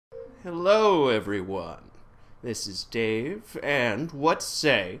Hello, everyone. This is Dave, and what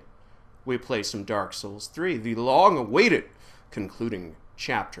say we play some Dark Souls 3, the long-awaited concluding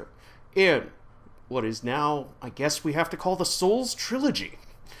chapter in what is now, I guess we have to call the Souls Trilogy,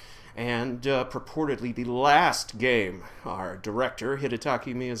 and purportedly the last game our director,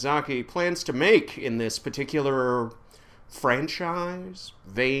 Hidetaka Miyazaki, plans to make in this particular franchise,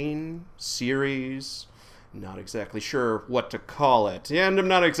 vein, series. Not exactly sure what to call it, and I'm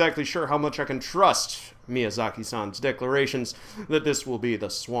not exactly sure how much I can trust Miyazaki-san's declarations that this will be the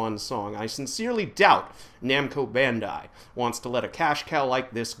swan song. I sincerely doubt Namco Bandai wants to let a cash cow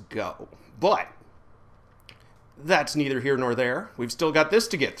like this go. But that's neither here nor there. We've still got this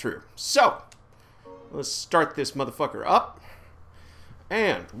to get through. So, let's start this motherfucker up.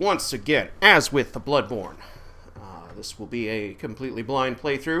 And once again, as with the Bloodborne, this will be a completely blind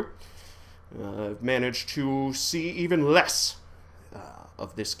playthrough. I've managed to see even less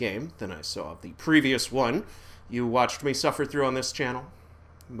of this game than I saw of the previous one you watched me suffer through on this channel.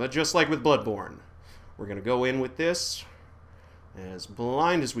 But just like with Bloodborne, we're going to go in with this as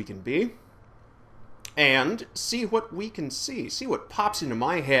blind as we can be and see what we can see what pops into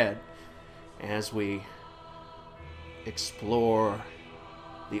my head as we explore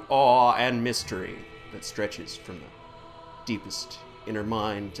the awe and mystery that stretches from the deepest inner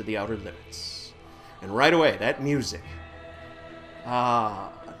mind to the outer limits. And right away, that music.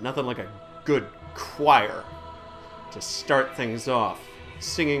 Nothing like a good choir to start things off.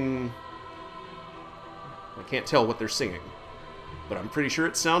 Singing. I can't tell what they're singing, but I'm pretty sure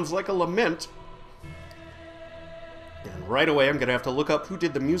it sounds like a lament. And right away, I'm going to have to look up who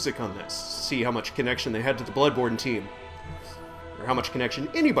did the music on this, see how much connection they had to the Bloodborne team, or how much connection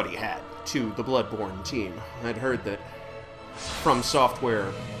anybody had to the Bloodborne team. I'd heard that From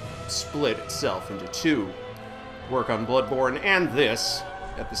Software split itself into two, work on Bloodborne and this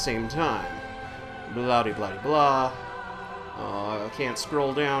at the same time. Blah de blah de blah. I can't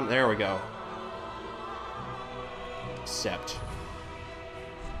scroll down. There we go. Accept.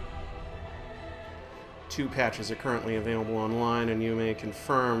 2 patches are currently available online, and you may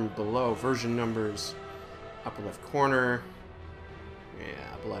confirm below. Version numbers, upper left corner.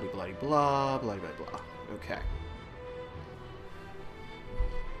 Yeah, blah de blah de blah, blah de blah blah. Okay.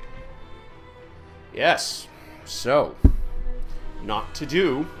 Yes, so, not to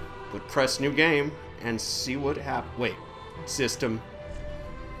do, but press new game and see what happens. Wait, system,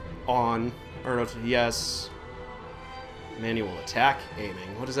 on, or yes, manual attack,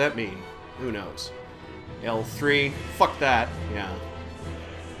 aiming. What does that mean? Who knows? L3, fuck that, yeah.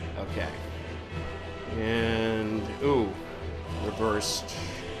 Okay. And, ooh, reversed.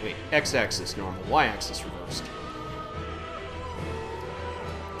 Wait, X-axis normal, Y-axis reversed.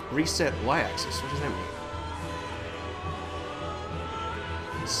 Reset Y-axis. What does that mean?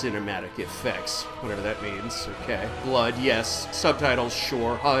 Cinematic effects. Whatever that means. Okay. Blood, yes. Subtitles,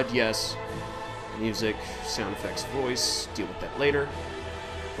 sure. HUD, yes. Music, sound effects, voice. Deal with that later.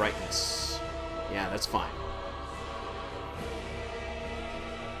 Brightness. Yeah, that's fine.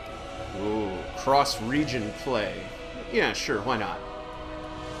 Ooh. Cross-region play. Yeah, sure. Why not?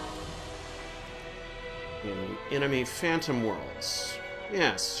 In enemy phantom worlds.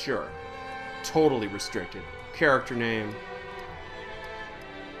 Yes, sure. Totally restricted. Character name.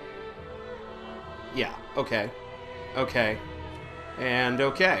 Yeah, okay. Okay. And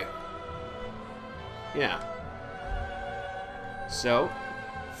okay. Yeah. So,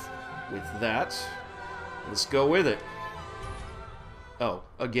 with that, let's go with it. Oh,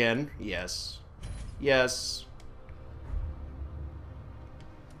 again, yes. Yes.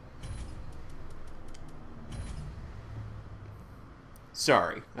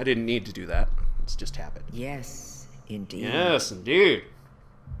 Sorry, I didn't need to do that. It's just happened. Yes, indeed. Yes, indeed.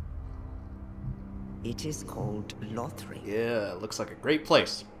 It is called Lothric. Yeah, looks like a great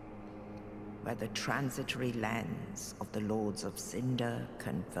place. Where the transitory lands of the Lords of Cinder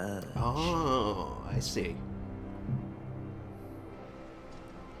converge. Oh, I see.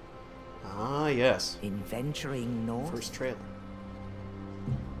 Ah, yes. In venturing north, First trailer.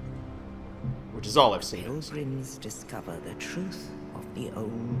 Which is all I've seen. pilgrims discover the truth of the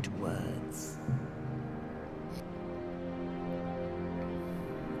old words.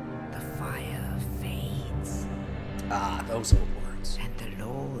 The fire fades. Ah, those old words. And the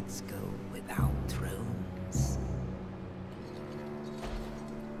lords go without thrones.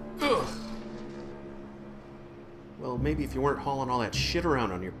 Ugh. Well, maybe if you weren't hauling all that shit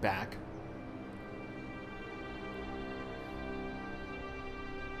around on your back.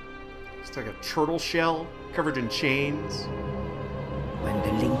 It's like a turtle shell covered in chains. When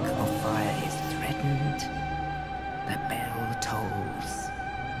the link of fire is threatened, the bell tolls.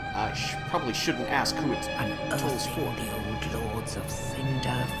 I probably shouldn't ask who it's tolls for. Unearthing the old Lords of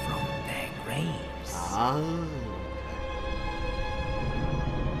Cinder from their graves. Ah.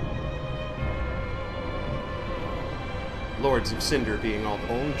 Lords of Cinder being all the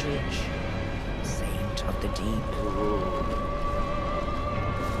Aldrich, Saint of the Deep.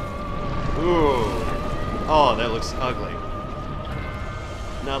 Ooh. Oh, that looks ugly.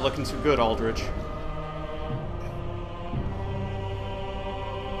 Not looking too good, Aldrich.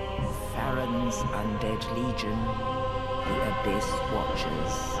 Farron's Undead Legion, the Abyss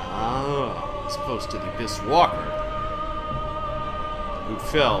Watchers. Ah, as opposed to the Abyss Walker, who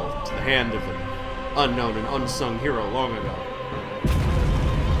fell to the hand of an unknown and unsung hero long ago.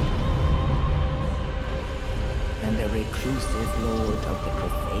 And the reclusive lord of the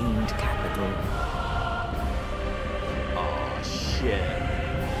profaned capital. Oh, shit.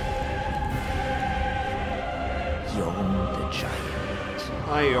 Yorm the Giant.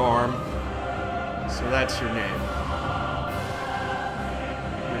 Hi, Yorm. So that's your name.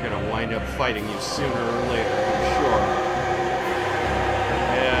 We're gonna wind up fighting you sooner or later, I'm sure.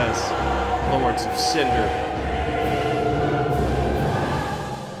 Yes, Lords of Cinder.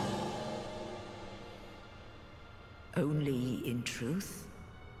 Only in truth,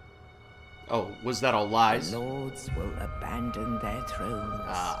 Oh, was that all lies? the lords will abandon their thrones.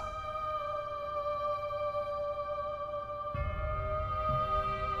 Ah.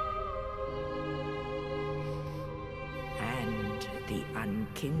 And the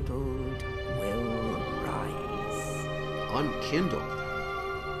unkindled will rise. Unkindled.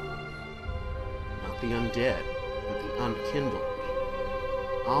 Not the undead, but the unkindled.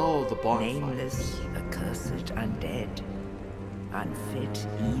 Oh, the bonfires. Nameless, accursed undead, unfit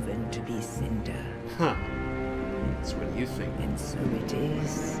even to be cinder. Huh. That's what you think. And so it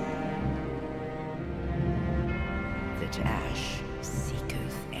is that ash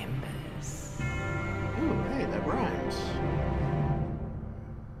seeketh embers. Ooh, hey, that rhymes.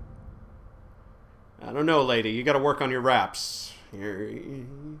 I don't know, lady. You gotta work on your raps. Your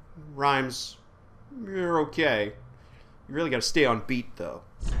rhymes, you're okay. You really gotta stay on beat, though.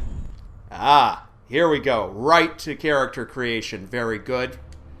 Ah, here we go. Right to character creation. Very good.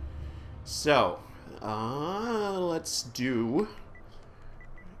 So, let's do...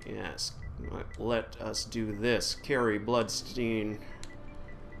 Yes, let us do this. Carrie, Bloodstein,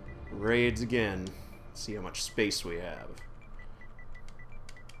 raids again. See how much space we have.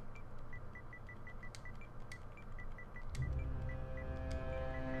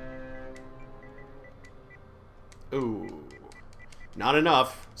 Ooh. Not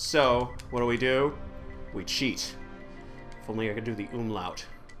enough. So, what do? We cheat. If only I could do the umlaut.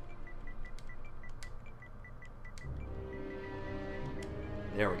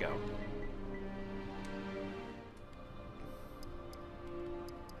 There we go.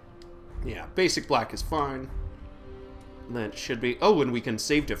 Yeah, basic black is fine. That should be... Oh, and we can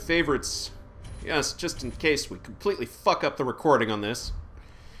save to favorites. Yes, just in case we completely fuck up the recording on this.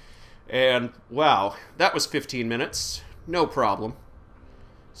 And, wow, that was 15 minutes. No problem.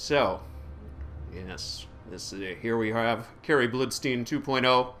 So, yes, here we have Carrie Bloodstein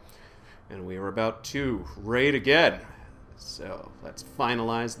 2.0, and we are about to raid again. So, let's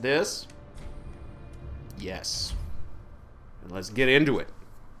finalize this. Yes. And let's get into it.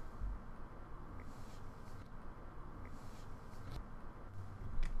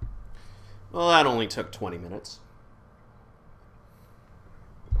 Well, that only took 20 minutes.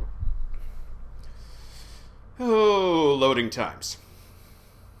 Oh, loading times.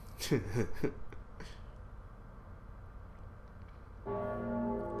 I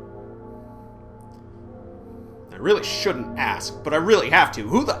really shouldn't ask, but I really have to.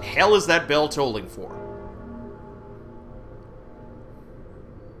 Who the hell is that bell tolling for?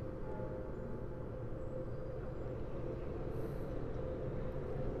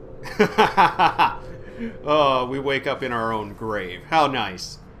 Oh, we wake up in our own grave. How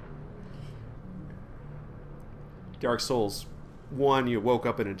nice. Dark Souls 1, you woke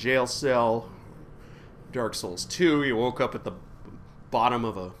up in a jail cell. Dark Souls 2, you woke up at the bottom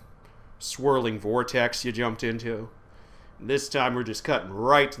of a swirling vortex you jumped into. And this time we're just cutting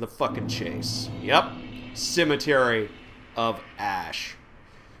right to the fucking chase. Yep. Cemetery of Ash.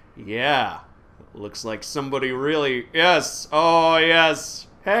 Yeah. Looks like somebody really... Yes. Oh, yes.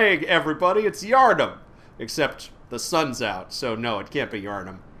 Hey, everybody, it's Yharnam. Except the sun's out, so no, it can't be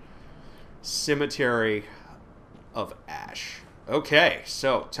Yharnam. Cemetery of Ash. Okay,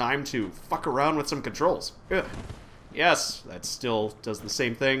 so time to fuck around with some controls. Ugh. Yes, that still does the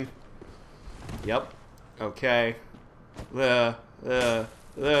same thing. Yep. Okay.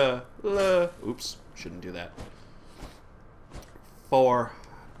 Oops, shouldn't do that. 4,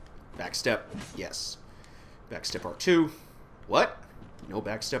 Backstep. Yes. Backstep R2. What? No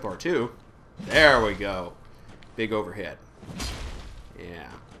backstep R2. There we go. Big overhead. Yeah.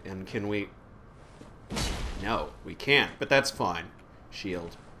 And can we... No, we can't, but that's fine.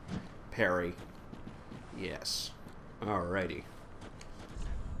 Shield. Parry. Yes. Alrighty.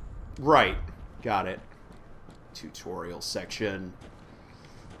 Right. Got it. Tutorial section.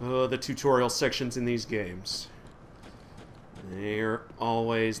 Oh, the tutorial sections in these games. They're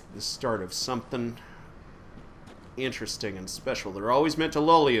always the start of something interesting and special. They're always meant to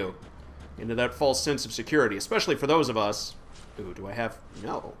lull you into that false sense of security, especially for those of us... Ooh, do I have...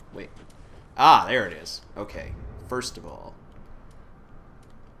 No, wait. Ah, there it is. Okay, first of all...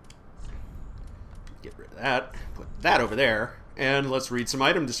 Get rid of that. Put that over there. And let's read some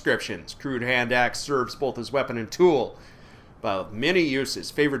item descriptions. Crude hand axe serves both as weapon and tool. Of many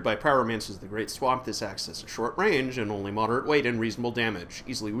uses, favored by pyromancers of the Great Swamp, this axe has a short range and only moderate weight and reasonable damage.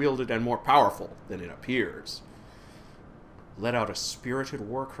 Easily wielded and more powerful than it appears. Let out a spirited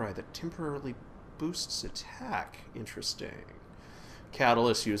war cry that temporarily boosts attack. Interesting.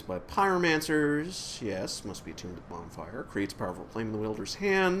 Catalyst used by pyromancers. Yes, must be attuned to bonfire. Creates powerful flame in the wielder's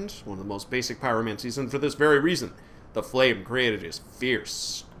hand. One of the most basic pyromancies, and for this very reason, the flame created is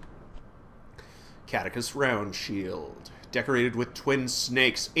fierce. Catechus round shield. Decorated with twin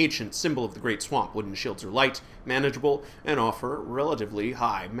snakes, ancient symbol of the Great Swamp. Wooden shields are light, manageable, and offer relatively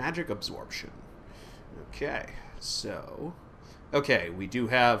high magic absorption. Okay, so... Okay, we do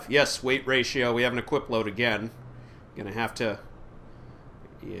have, yes, weight ratio. We have an equip load again. Gonna have to,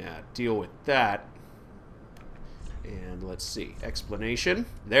 yeah, deal with that. And let's see, explanation.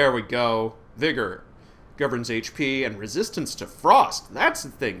 There we go. Vigor. Governs HP and resistance to frost. That's the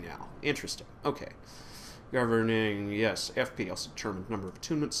thing now. Interesting. Okay. Governing, yes, FP also determines number of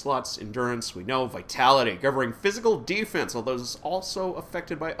attunement slots. Endurance, we know. Vitality, governing physical defense, although this is also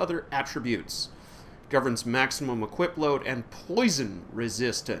affected by other attributes. Governs maximum equip load and poison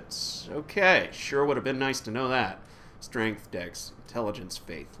resistance. Okay, sure would have been nice to know that. Strength, dex, intelligence,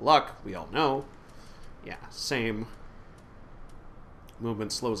 faith, luck, we all know. Yeah, same.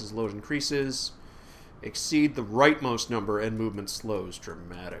 Movement slows as load increases. Exceed the rightmost number and movement slows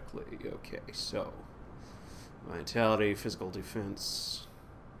dramatically. Okay, so... Vitality, physical defense,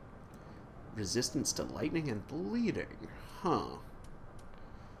 resistance to lightning and bleeding. Huh.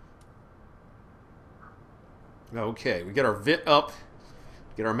 Okay, we get our VIT up,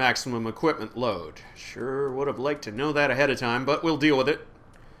 get our maximum equipment load. Sure would have liked to know that ahead of time, but we'll deal with it.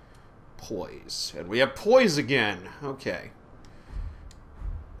 Poise. And we have poise again. Okay.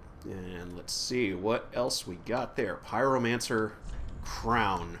 And let's see what else we got there. Pyromancer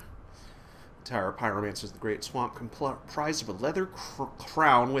crown. Entire pyromancers of the Great Swamp comprised of a leather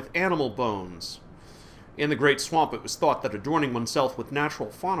crown with animal bones. In the Great Swamp, it was thought that adorning oneself with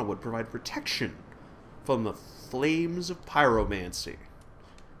natural fauna would provide protection from the flames of pyromancy.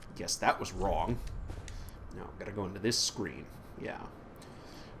 Guess that was wrong. Now, I've got to go into this screen. Yeah.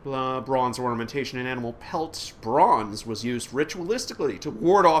 Bronze ornamentation and animal pelt. Bronze was used ritualistically to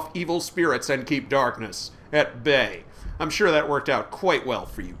ward off evil spirits and keep darkness at bay. I'm sure that worked out quite well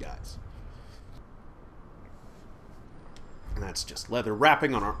for you guys. And that's just leather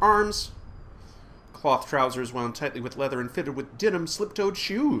wrapping on our arms. Cloth trousers wound tightly with leather and fitted with denim slip-toed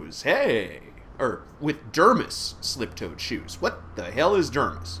shoes. Hey! Or with dermis slip-toed shoes. What the hell is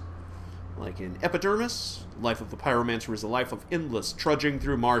dermis? Like in Epidermis, the life of the pyromancer is a life of endless trudging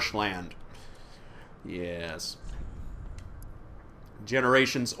through marshland. Yes.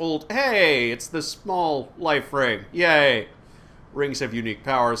 Generations old. Hey! It's the small life ring. Yay! Rings have unique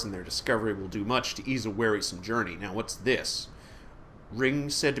powers, and their discovery will do much to ease a wearisome journey. Now, what's this? Ring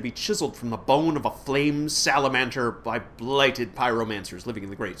said to be chiseled from the bone of a flame salamander by blighted pyromancers living in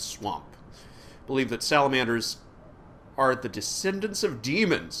the Great Swamp. Believe that salamanders are the descendants of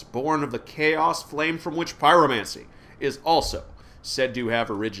demons, born of the chaos flame from which pyromancy is also said to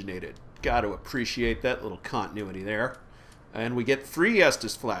have originated. Got to appreciate that little continuity there. And we get 3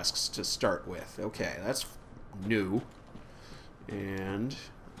 Estus flasks to start with. Okay, that's new. And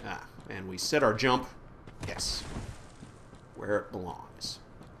we set our jump, yes, where it belongs.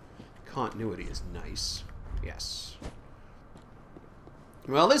 Continuity is nice, yes.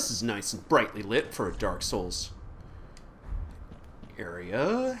 Well, this is nice and brightly lit for a Dark Souls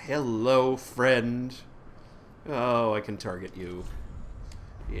area. Hello, friend. Oh, I can target you.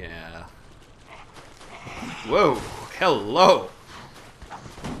 Yeah. Whoa, hello.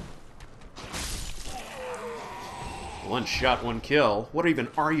 One shot, one kill. What even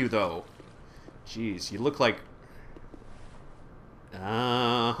are you, though? Jeez, you look like...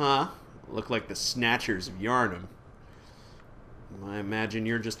 Look like the Snatchers of Yarnum. I imagine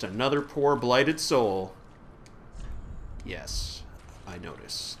you're just another poor blighted soul. Yes, I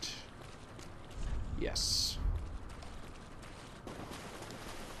noticed. Yes.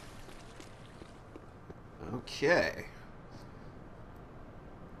 Okay.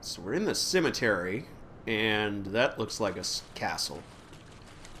 So we're in the cemetery, and that looks like a castle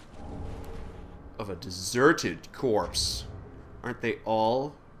of a deserted corpse. Aren't they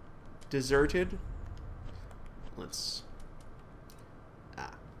all deserted? Let's...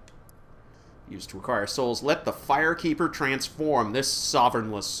 Used to acquire souls. Let the Firekeeper transform this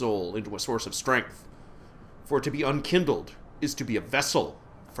sovereignless soul into a source of strength. For to be unkindled is to be a vessel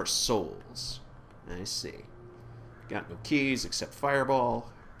for souls. I see. Got no keys except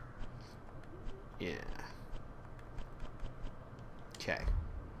Fireball. Yeah. Okay.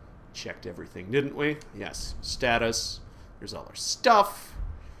 Checked everything, didn't we? Yes. Status. There's all our stuff.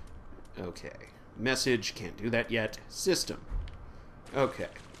 Okay. Message. Can't do that yet. System. Okay.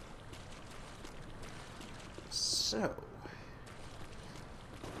 So.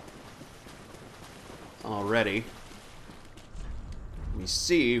 Already. We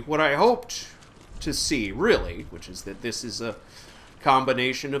see what I hoped to see, really, which is that this is a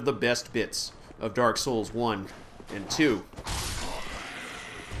combination of the best bits of Dark Souls 1 and 2.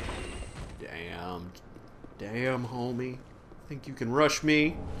 Damn, homie. Think you can rush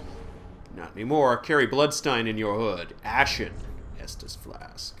me? Not anymore. Carry Bloodstein in your hood. Ashen Estus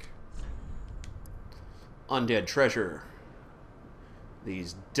Flask. Undead treasure.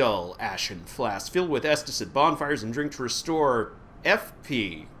 These dull, ashen flasks filled with Estus at bonfires and drink to restore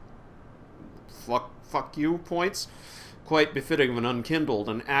FP. Fuck you points. Quite befitting of an unkindled.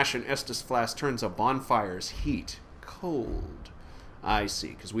 An ashen Estus flask turns a bonfire's heat cold. I see,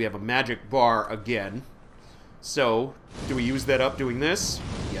 because we have a magic bar again. So, do we use that up doing this?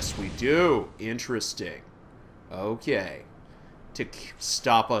 Yes, we do. Interesting. Okay. To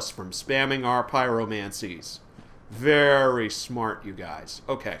stop us from spamming our pyromancies. Very smart, you guys.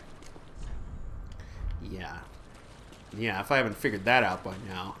 Okay. Yeah. Yeah, if I haven't figured that out by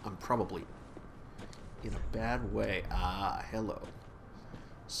now, I'm probably in a bad way. Ah, hello.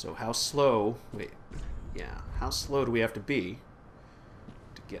 So how slow... Wait. Yeah. How slow do we have to be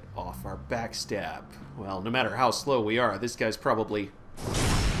to get off our backstab? Well, no matter how slow we are, this guy's probably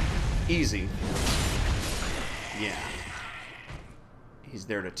easy. Yeah. He's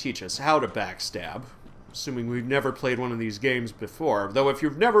there to teach us how to backstab. Assuming we've never played one of these games before. Though if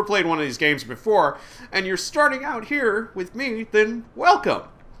you've never played one of these games before, and you're starting out here with me, then welcome!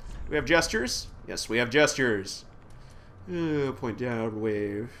 Do we have gestures? Yes, we have gestures. Point down,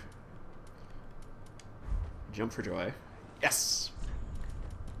 wave. Jump for joy. Yes!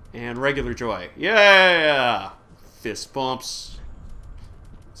 And regular joy. Yeah! Fist bumps.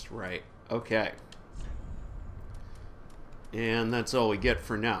 That's right. Okay. And that's all we get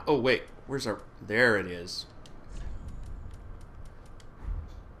for now. Oh, wait. Where's our... There it is.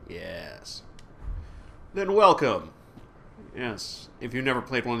 Yes. Then welcome. Yes. If you've never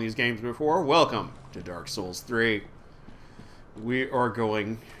played one of these games before, welcome to Dark Souls 3. We are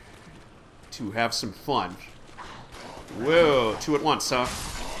going to have some fun. Whoa. 2 at once, huh?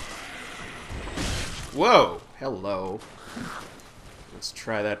 Whoa. Hello. Let's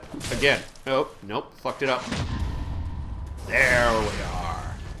try that again. Oh, nope. Fucked it up. There we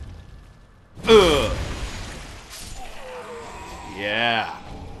are. Ugh. Yeah.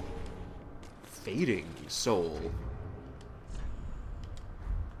 Fading soul.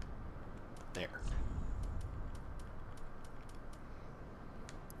 There.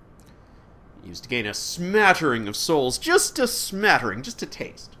 Used to gain a smattering of souls. Just a smattering. Just a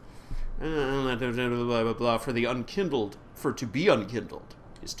taste. Blah, blah, blah, for the unkindled. For to be unkindled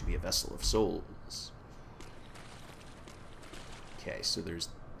is to be a vessel of souls. Okay, so there's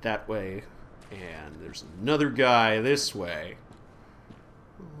that way. And there's another guy this way.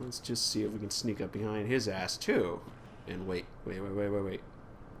 Let's just see if we can sneak up behind his ass, too. And wait.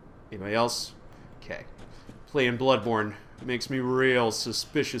 Anybody else? Okay. Playing Bloodborne makes me real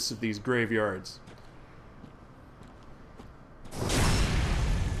suspicious of these graveyards.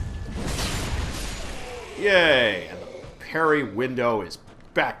 Yay! And the parry window is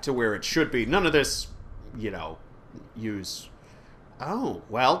back to where it should be. None of this, you know, use... Oh,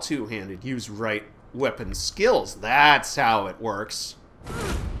 well, two-handed. Use right weapon skills. That's how it works.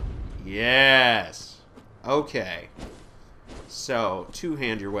 Yes. Okay. So,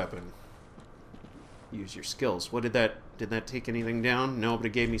 two-hand your weapon. Use your skills. What did that... Did that take anything down? No, but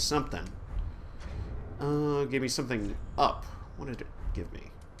it gave me something. Gave me something up. What did it give me?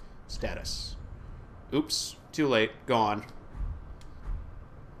 Status. Oops. Too late. Gone.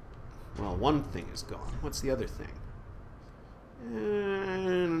 Well, one thing is gone. What's the other thing?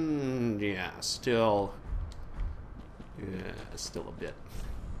 And yeah, still a bit.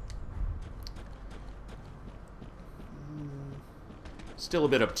 Still a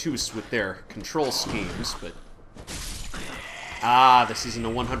bit obtuse with their control schemes, but... Ah, this isn't a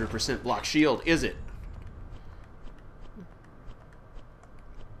 100% block shield, is it?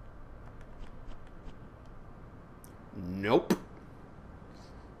 Nope.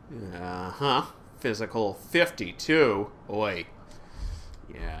 Uh-huh. Physical 52. Oi.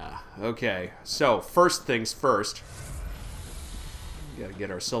 Yeah, okay. So, first things first. We gotta get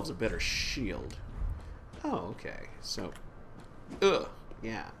ourselves a better shield. Oh, okay. So... Ugh.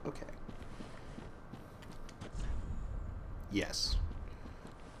 Yeah, okay. Yes.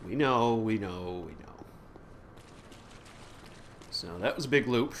 We know. So that was a big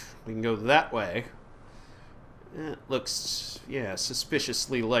loop. We can go that way. It looks, yeah,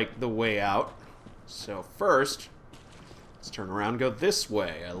 suspiciously like the way out. So first, let's turn around and go this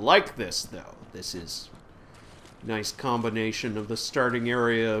way. I like this, though. This is a nice combination of the starting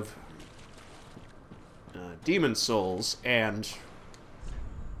area of Demon Souls and...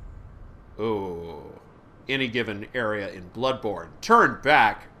 Oh... any given area in Bloodborne. Turn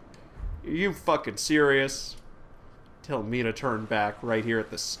back? Are you fucking serious? Tell me to turn back right here at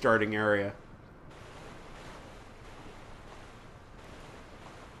the starting area.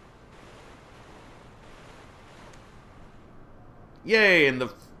 Yay, and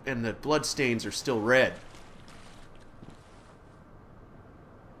the bloodstains are still red.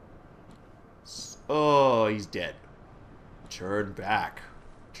 Oh, he's dead. Turn back.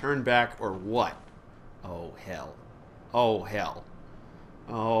 Turn back or what? Oh, hell. Oh, hell.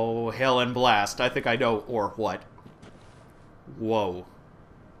 Oh, hell and blast. I think I know or what. Whoa.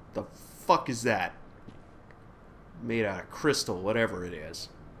 The fuck is that? Made out of crystal, whatever it is.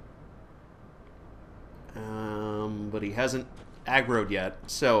 But he hasn't aggroed yet,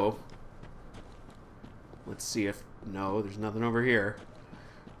 so... Let's see if... No, there's nothing over here.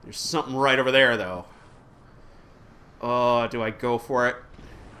 There's something right over there, though. Oh, do I go for it?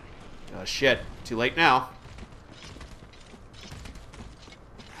 Oh, shit. Too late now.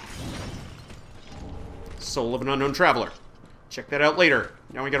 Soul of an Unknown Traveler. Check that out later.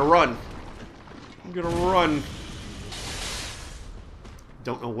 Now we gotta run. I'm gonna run.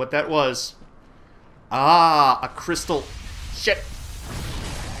 Don't know what that was. Ah, a crystal. Shit.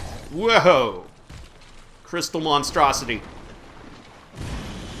 Whoa. Crystal monstrosity.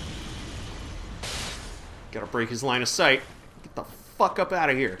 Gotta break his line of sight. Get the fuck up out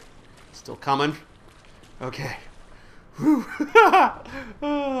of here. Still coming? Okay. Whew.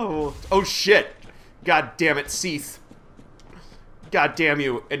 Oh shit. God damn it, Seath. God damn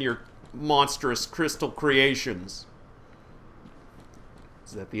you and your monstrous crystal creations.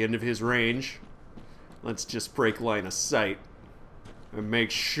 Is that the end of his range? Let's just break line of sight. And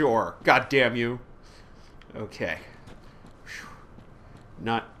make sure. God damn you. Okay. Whew.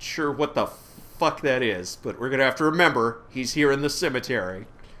 Not sure what the fuck that is, but we're gonna have to remember he's here in the cemetery.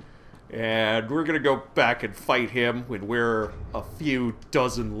 And we're gonna go back and fight him when we're a few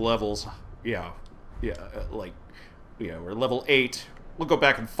dozen levels. Yeah, we're level 8. We'll go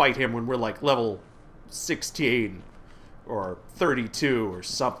back and fight him when we're like level 16 or 32 or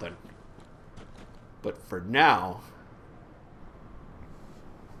something. But for now,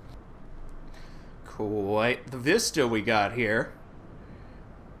 quite the vista we got here.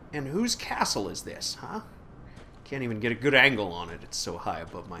 And whose castle is this, huh? Can't even get a good angle on it. It's so high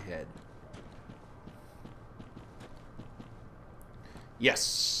above my head.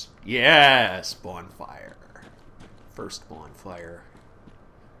 Yes. Yes, bonfire. First bonfire.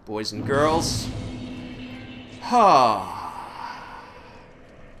 Boys and girls.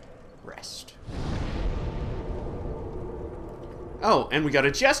 Rest. Oh, and we got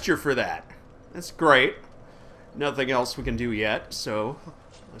a gesture for that. That's great. Nothing else we can do yet, so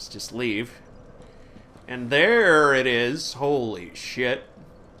let's just leave. And there it is. Holy shit.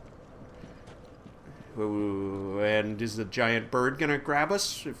 Ooh, and is the giant bird gonna grab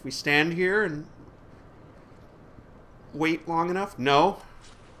us if we stand here and wait long enough? No?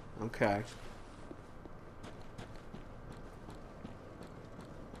 Okay.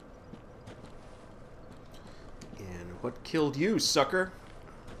 And what killed you, sucker?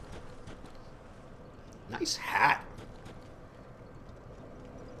 Nice hat.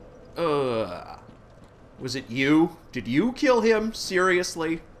 Was it you? Did you kill him?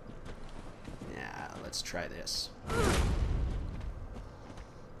 Seriously? Yeah, let's try this.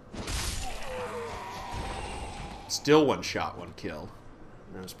 Still one shot, one kill.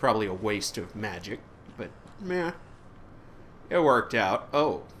 That was probably a waste of magic, but meh. It worked out.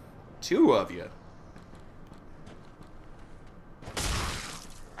 Oh, 2 of you.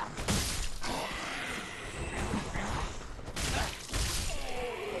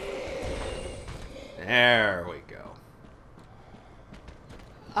 There we go.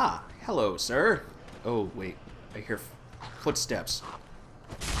 Ah, hello, sir. Oh, wait. I hear footsteps.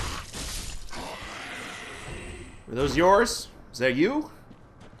 Are those yours? Is that you?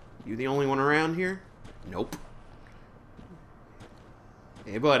 You the only one around here? Nope.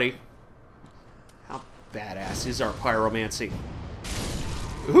 Hey, buddy. How badass is our pyromancy?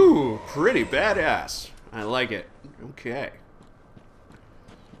 Ooh, pretty badass. I like it. Okay.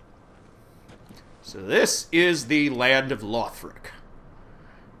 So this is the land of Lothric,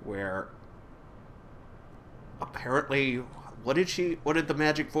 where apparently, what did the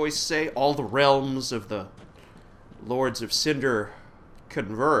magic voice say? All the realms of the Lords of Cinder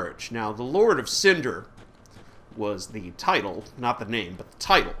converge. Now, the Lord of Cinder was the title, not the name, but the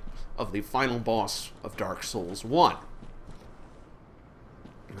title of the final boss of Dark Souls 1.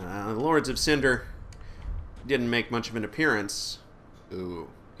 The Lords of Cinder didn't make much of an appearance in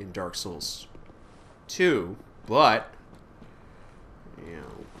Dark Souls 2, but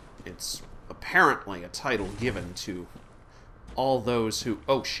it's apparently a title given to all those who...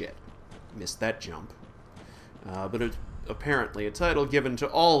 Oh, shit. Missed that jump. But it's apparently a title given to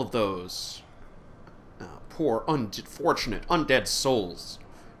all of those poor, unfortunate, undead souls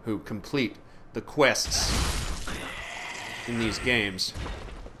who complete the quests in these games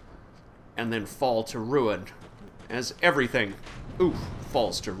and then fall to ruin, as everything,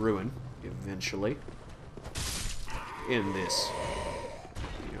 falls to ruin eventually in this,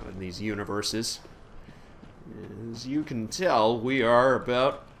 in these universes. As you can tell, we are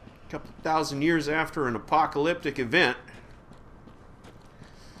about a couple thousand years after an apocalyptic event.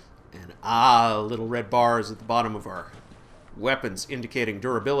 And little red bars at the bottom of our weapons indicating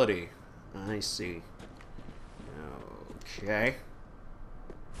durability. I see. Okay.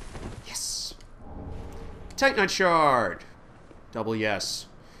 Yes! Titanite Shard! Double yes.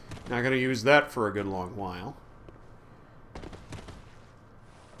 Not gonna use that for a good long while.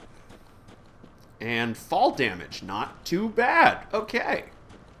 And fall damage. Not too bad. Okay.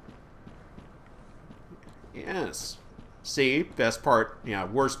 Yes. See, best part,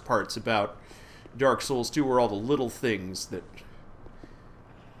 worst parts about Dark Souls 2 were all the little things that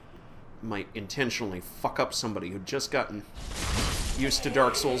might intentionally fuck up somebody who'd just gotten used to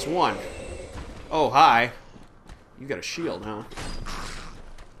Dark Souls 1. Oh, hi. You got a shield, huh?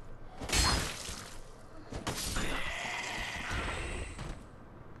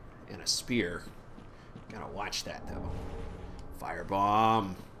 And a spear. Gotta watch that, though.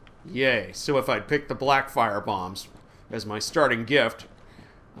 Firebomb. Yay. So if I'd picked the black firebombs as my starting gift,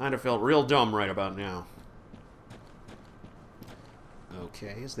 I'd have felt real dumb right about now.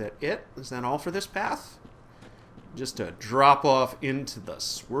 Okay, is that it? Is that all for this path? Just a drop off into the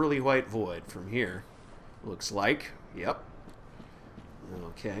swirly white void from here. Looks like. Yep.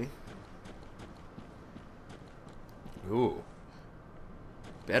 Okay. Ooh.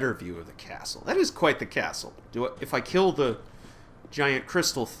 Better view of the castle. That is quite the castle. If I kill the giant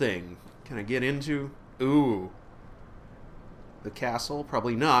crystal thing, can I get into... the castle?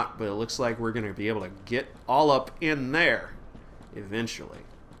 Probably not, but it looks like we're going to be able to get all up in there eventually.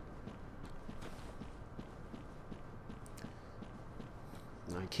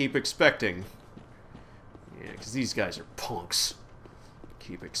 And I keep expecting... Yeah, because these guys are punks.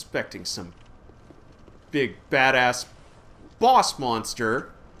 Keep expecting some big badass boss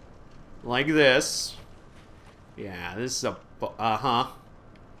monster like this. Yeah, this is a...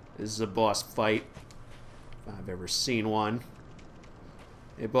 This is a boss fight, if I've ever seen one.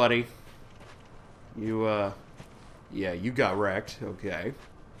 Hey, buddy. You, yeah, you got wrecked. Okay.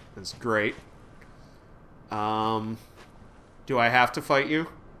 That's great. Do I have to fight you?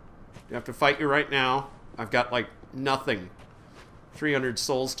 Do I have to fight you right now? I've got, like, nothing. 300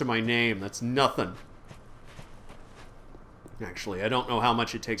 souls to my name. That's nothing. Actually, I don't know how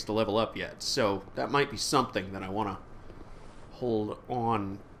much it takes to level up yet, so that might be something that I want to hold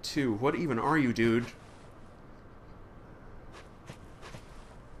on to. What even are you, dude?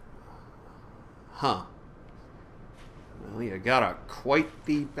 Huh. Well, you got quite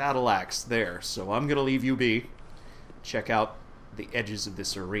the battle axe there, so I'm gonna leave you be. Check out the edges of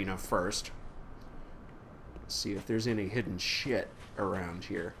this arena first. See if there's any hidden shit around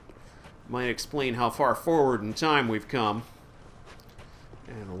here. Might explain how far forward in time we've come.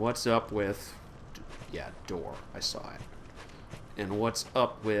 And what's up with... Yeah, door. I saw it. And what's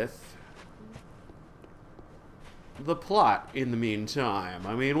up with the plot in the meantime.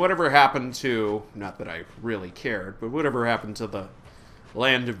 I mean, whatever happened to... Not that I really cared, but whatever happened to the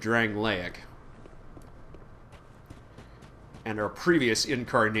land of Drangleic. And our previous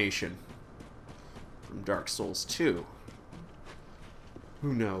incarnation from Dark Souls 2.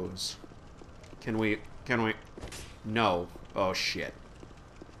 Who knows? Can we... No. Oh, shit.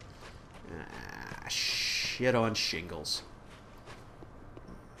 Ah, shit on shingles.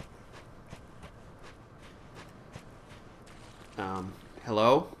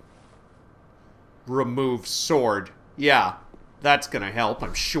 Hello? Remove sword. Yeah, that's gonna help,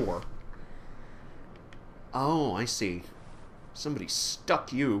 I'm sure. Oh, I see. Somebody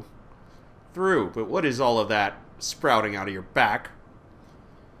stuck you through, but what is all of that sprouting out of your back?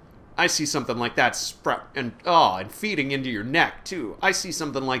 I see something like that and feeding into your neck, too. I see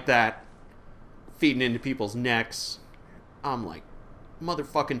something like that feeding into people's necks. I'm like,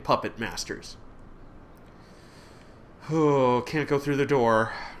 motherfucking puppet masters. Oh, can't go through the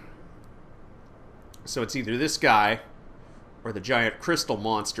door. So it's either this guy or the giant crystal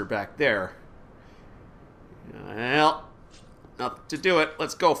monster back there. Well, nothing to do it.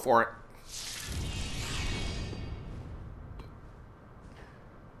 Let's go for it.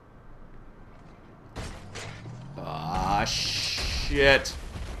 Ah, shit.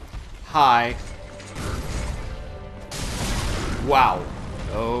 Hi. Wow.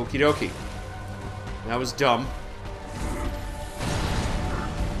 Okie dokie. That was dumb.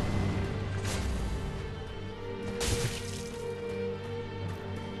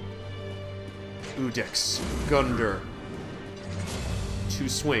 Udex, Gunder. 2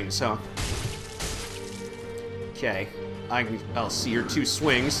 swings, huh? Okay. I'll see your 2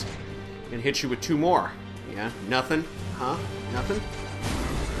 swings and hit you with 2 more. Yeah, nothing? Huh? Nothing?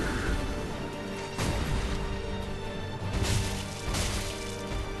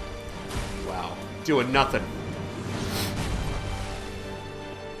 Wow. Doing nothing.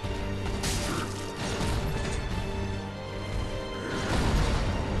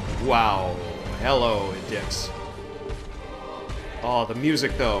 Wow. Hello, Dix. Oh, the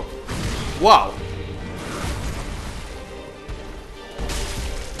music, though. Wow.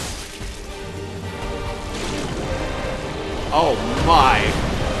 Oh, my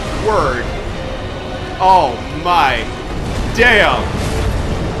word. Oh, my damn.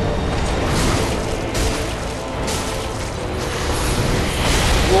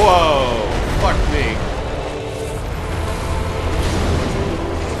 Whoa. Fuck me.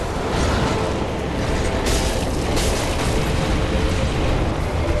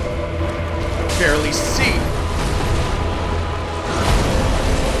 Barely see.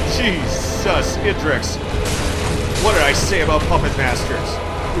 Jesus, Idrix. What did I say about puppet masters?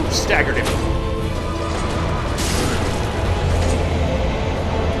 Ooh, staggered him.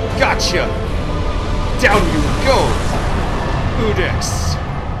 Gotcha. Down you go. Udex.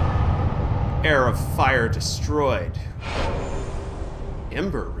 Air of fire destroyed.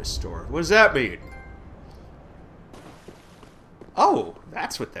 Ember restored. What does that mean? Oh,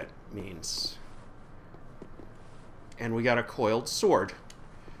 that's what that means. And we got a coiled sword.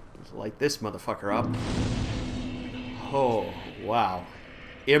 Let's light this motherfucker up. Oh, wow.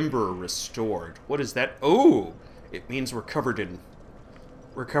 Ember restored. What is that? Oh! It means we're covered in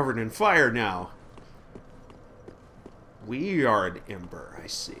fire now. We are an ember, I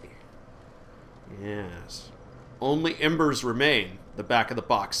see. Yes. Only embers remain, the back of the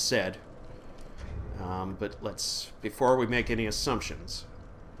box said. But let's, before we make any assumptions,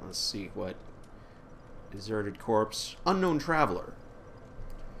 let's see what... Deserted corpse. Unknown traveler.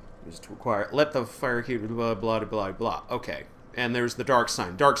 Used to require... Let the fire keep... Blah, blah, blah, blah. Okay. And there's the dark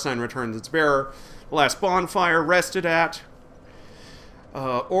sign. Dark sign returns its bearer. The last bonfire rested at...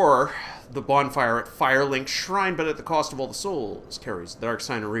 or the bonfire at Firelink Shrine, but at the cost of all the souls. Carries the dark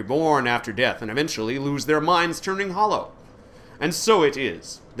sign are reborn after death and eventually lose their minds, turning hollow. And so it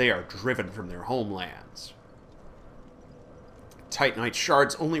is. They are driven from their homelands. Titanite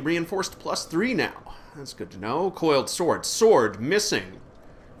shards only reinforced +3 now. That's good to know. Coiled sword. Sword missing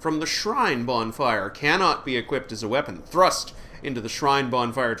from the shrine bonfire. Cannot be equipped as a weapon. Thrust into the shrine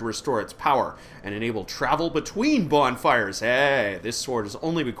bonfire to restore its power and enable travel between bonfires. Hey, this sword is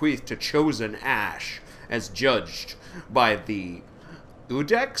only bequeathed to chosen ash, as judged by the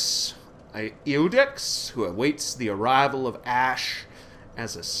Udex, who awaits the arrival of ash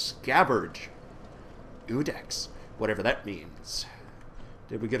as a scabbard. Udex, whatever that means.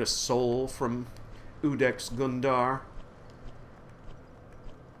 Did we get a soul from Udex Gundar?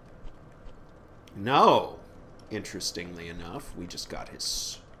 No. Interestingly enough, we just got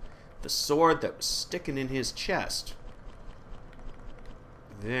the sword that was sticking in his chest.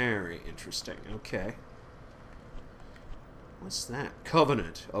 Very interesting. Okay. What's that?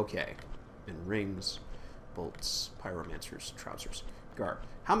 Covenant. Okay. And rings, bolts, pyromancer's trousers, garb.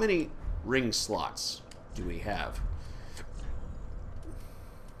 How many ring slots do we have?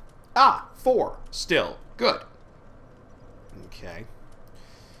 Ah, 4. Still. Good. Okay.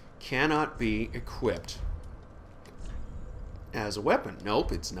 cannot be equipped as a weapon.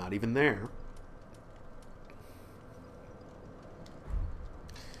 Nope, it's not even there.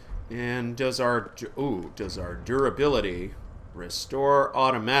 And does our durability restore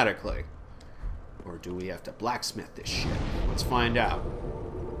automatically? Or do we have to blacksmith this shit? Let's find out.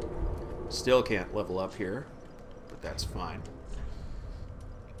 Still can't level up here, but that's fine.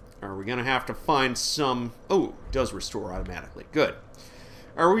 Are we going to have to find some... Oh, does restore automatically. Good.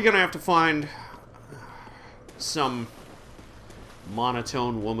 Are we going to have to find some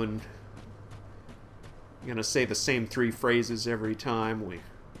monotone woman going to say the same 3 phrases every time we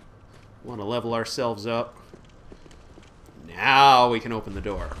want to level ourselves up? Now we can open the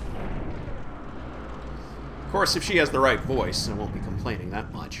door. Of course, if she has the right voice, I won't be complaining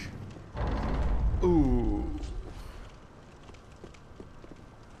that much. Ooh.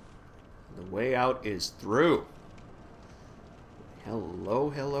 The way out is through. Hello,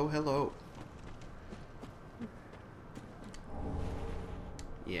 hello, hello.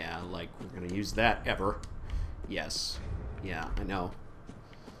 Yeah, like we're gonna use that ever. Yes. Yeah, I know.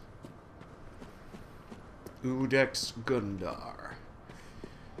 Udex Gundar.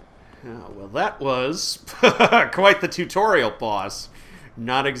 Oh, well, that was quite the tutorial boss.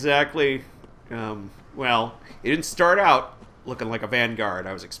 Not exactly, well, it didn't start out looking like a vanguard.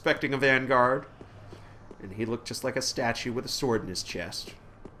 I was expecting a vanguard, and he looked just like a statue with a sword in his chest.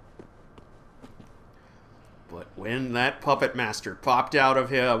 But when that puppet master popped out of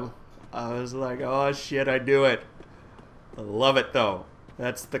him, I was like, oh shit, I knew it. I love it, though.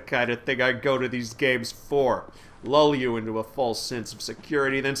 That's the kind of thing I go to these games for. Lull you into a false sense of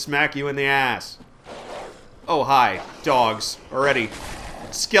security, then smack you in the ass. Oh, hi. Dogs. Already.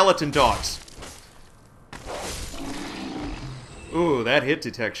 Skeleton dogs. Ooh, that hit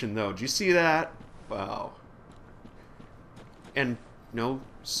detection, though. Did you see that? Wow. And no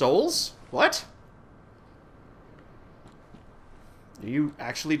souls? What? Are you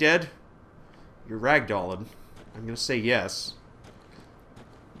actually dead? You're ragdolling. I'm gonna say yes.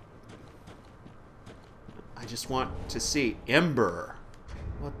 I just want to see Ember.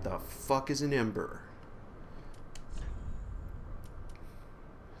 What the fuck is an Ember?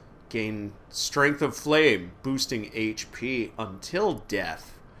 Gain Strength of Flame, boosting HP until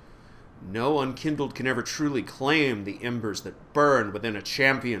death. No unkindled can ever truly claim the embers that burn within a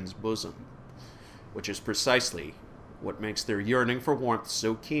champion's bosom, which is precisely what makes their yearning for warmth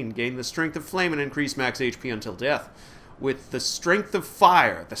so keen. Gain the Strength of Flame and increase max HP until death. With the Strength of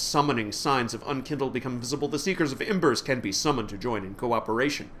Fire, the summoning signs of unkindled become visible. The Seekers of Embers can be summoned to join in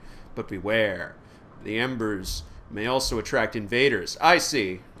cooperation. But beware, the Embers may also attract invaders. I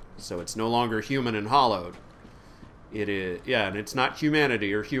see. So it's no longer human and hollowed. It is, yeah, and it's not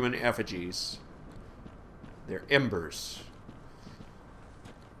humanity or human effigies. They're embers.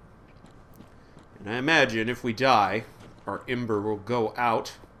 And I imagine if we die, our ember will go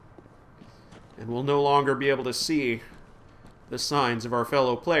out, and we'll no longer be able to see the signs of our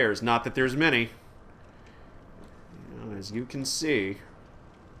fellow players. Not that there's many. You know, as you can see,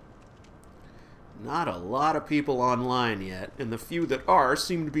 not a lot of people online yet, and the few that are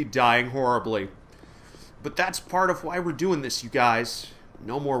seem to be dying horribly. But that's part of why we're doing this, you guys.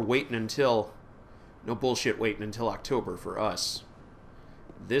 No more waiting until... No bullshit waiting until October for us.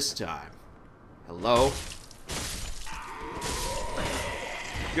 This time. Hello?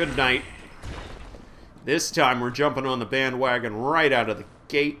 Good night. This time we're jumping on the bandwagon right out of the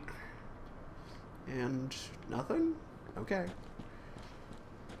gate. And nothing? Okay.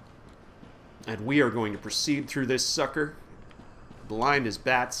 And we are going to proceed through this sucker. Blind as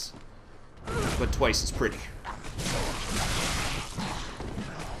bats, but twice as pretty.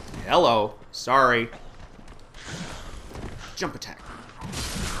 Hello. Sorry. Jump attack.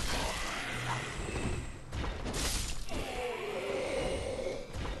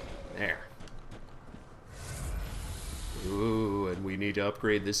 There. Ooh, and we need to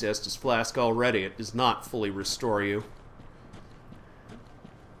upgrade this Estus Flask already. It does not fully restore you.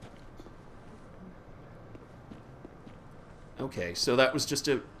 Okay, so that was just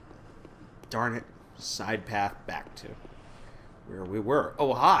a, darn it, side path back to where we were.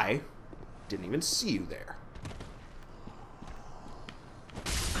 Oh, hi. Didn't even see you there.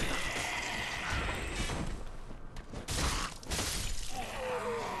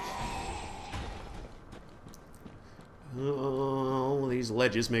 Oh, these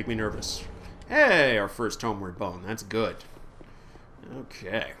ledges make me nervous. Hey, our first homeward bone. That's good.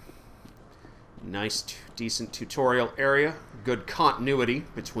 Okay. Nice, decent tutorial area. Good continuity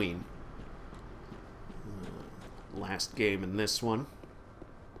between last game and this one.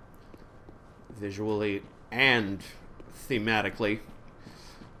 Visually and thematically.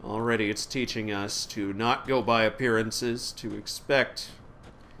 Already it's teaching us to not go by appearances, to expect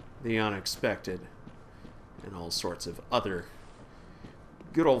the unexpected, and all sorts of other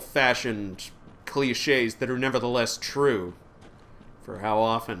good old-fashioned cliches that are nevertheless true for how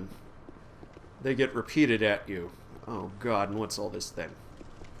often they get repeated at you. Oh god, and what's all this thing?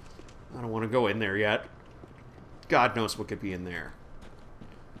 I don't want to go in there yet. God knows what could be in there.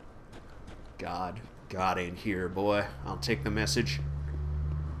 God ain't here, boy. I'll take the message.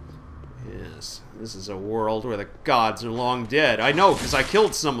 Yes, this is a world where the gods are long dead. I know, because I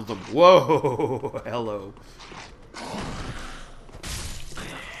killed some of them. Whoa, hello.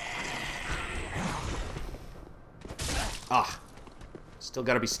 Ah, still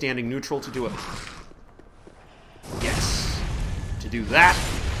gotta be standing neutral to do it. Yes, to do that.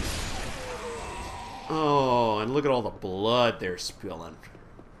 Oh, and look at all the blood they're spilling.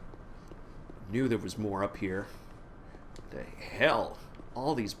 Knew there was more up here. The hell?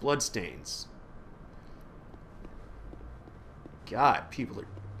 All these bloodstains. God, people are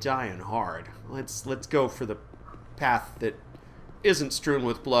dying hard. Let's go for the path that isn't strewn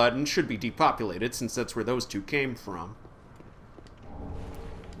with blood and should be depopulated, since that's where those two came from.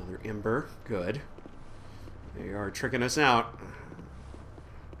 Another ember. Good. They are tricking us out.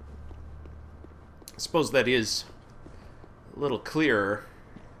 I suppose that is a little clearer.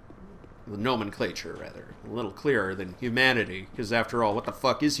 The nomenclature, rather. A little clearer than humanity, because after all, what the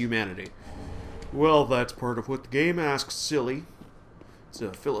fuck is humanity? Well, that's part of what the game asks, silly. It's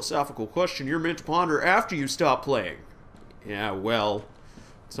a philosophical question you're meant to ponder after you stop playing. Yeah, well,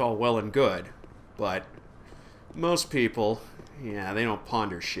 it's all well and good, but most people, yeah, they don't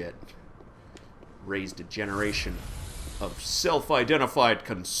ponder shit. Raised a generation of self-identified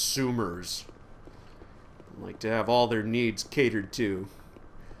consumers. Like to have all their needs catered to.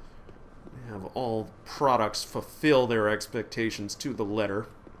 Have all products fulfill their expectations to the letter.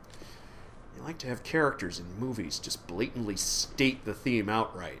 They like to have characters in movies just blatantly state the theme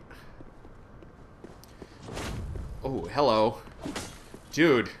outright. Oh, hello.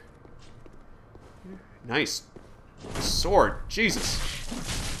 Dude. Nice sword. Jesus.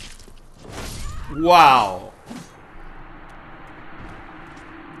 Wow.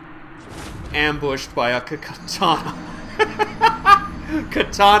 Ambushed by a katana.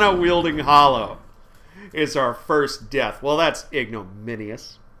 Katana-wielding hollow is our first death. Well, that's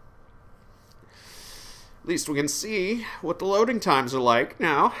ignominious. At least we can see what the loading times are like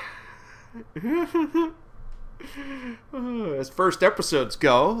now. As first episodes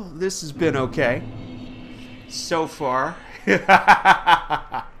go, this has been okay. So far.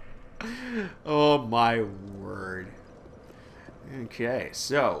 Oh my word. Okay,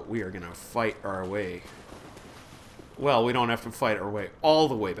 so we are going to fight our way. Well, we don't have to fight our way all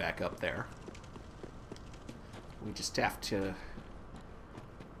the way back up there. We just have to,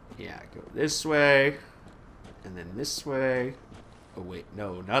 yeah, go this way, and then this way. Oh, wait,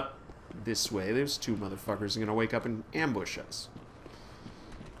 no, not this way. There's two motherfuckers going to wake up and ambush us.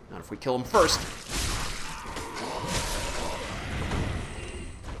 Not if we kill them first.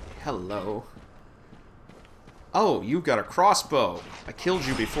 Hello. Oh, you've got a crossbow. I killed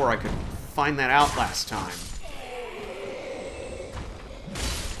you before I could find that out last time.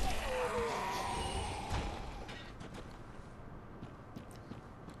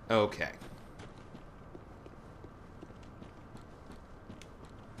 Okay.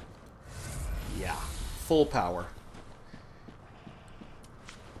 Yeah, full power.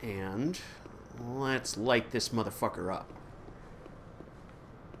 And let's light this motherfucker up.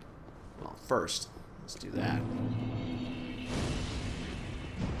 Well, first, let's do that.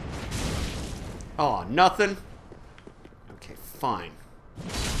 Oh, nothing? Okay, fine.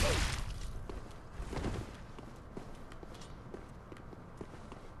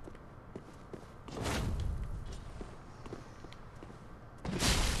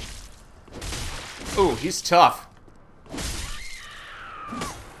 Ooh, he's tough.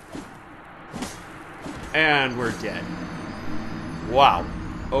 And we're dead. Wow.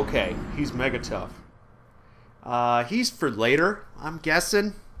 Okay, he's mega tough. He's for later, I'm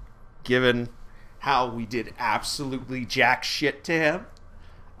guessing. Given how we did absolutely jack shit to him.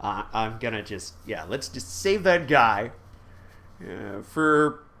 I'm gonna just, yeah, let's just save that guy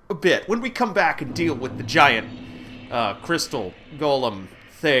for a bit. When we come back and deal with the giant crystal golem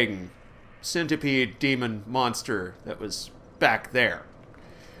thing, centipede demon monster that was back there.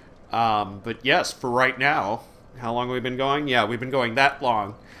 But yes, for right now, how long have we been going? Yeah, we've been going that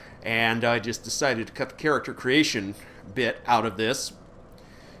long. And I just decided to cut the character creation bit out of this.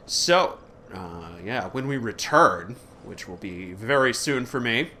 So, yeah, when we return, which will be very soon for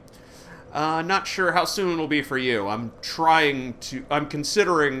me, Not sure how soon it'll be for you. I'm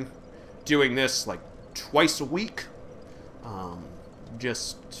considering doing this like twice a week.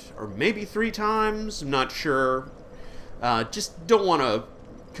 Or maybe 3 times. I'm not sure. Just don't want to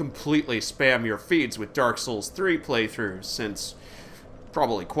completely spam your feeds with Dark Souls 3 playthroughs, since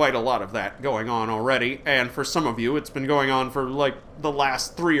probably quite a lot of that going on already, and for some of you it's been going on for like the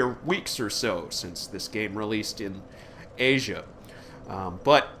last 3 weeks or so since this game released in Asia.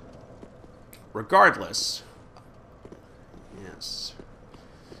 But regardless, yes,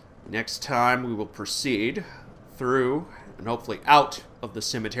 next time we will proceed through and hopefully out of the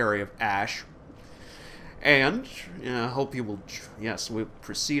Cemetery of Ash, and hope you will, yes, we'll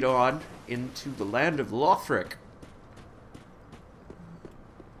proceed on into the land of Lothric.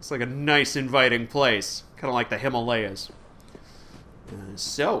 It's like a nice, inviting place. Kind of like the Himalayas.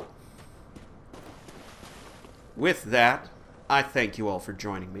 So, with that, I thank you all for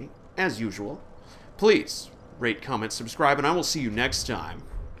joining me, as usual. Please, rate, comment, subscribe, and I will see you next time.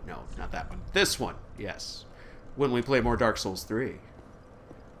 No, not that one. This one, yes. When we play more Dark Souls 3.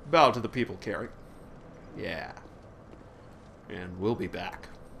 Bow to the people, Carrie. Yeah. And we'll be back.